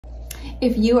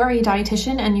If you are a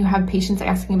dietitian and you have patients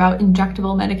asking about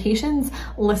injectable medications,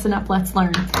 listen up, let's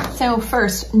learn. So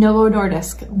first, Novo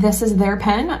Nordisk. This is their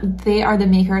pen. They are the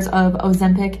makers of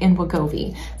Ozempic and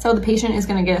Wegovy. So the patient is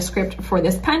going to get a script for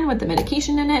this pen with the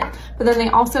medication in it, but then they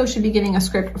also should be getting a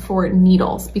script for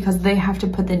needles because they have to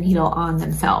put the needle on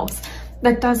themselves.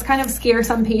 That does kind of scare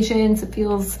some patients. It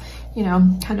feels, you know,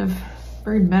 kind of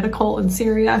very medical and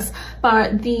serious,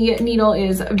 but the needle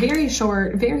is very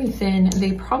short, very thin.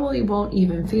 They probably won't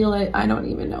even feel it. I don't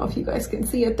even know if you guys can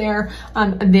see it there.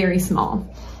 Very small.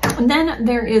 And then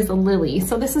there is Lilly.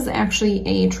 So this is actually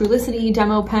a Trulicity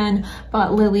demo pen,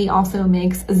 but Lilly also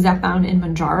makes Zepbound and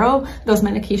Mounjaro. Those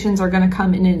medications are going to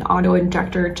come in an auto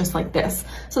injector just like this.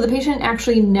 So the patient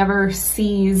actually never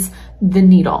sees the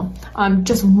needle.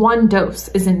 Just one dose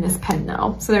is in this pen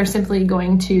though. So they're simply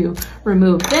going to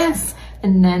remove this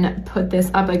and then put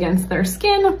this up against their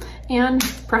skin and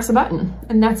press a button.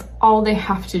 And that's all they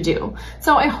have to do.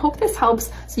 So I hope this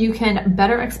helps so you can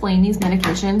better explain these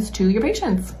medications to your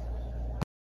patients.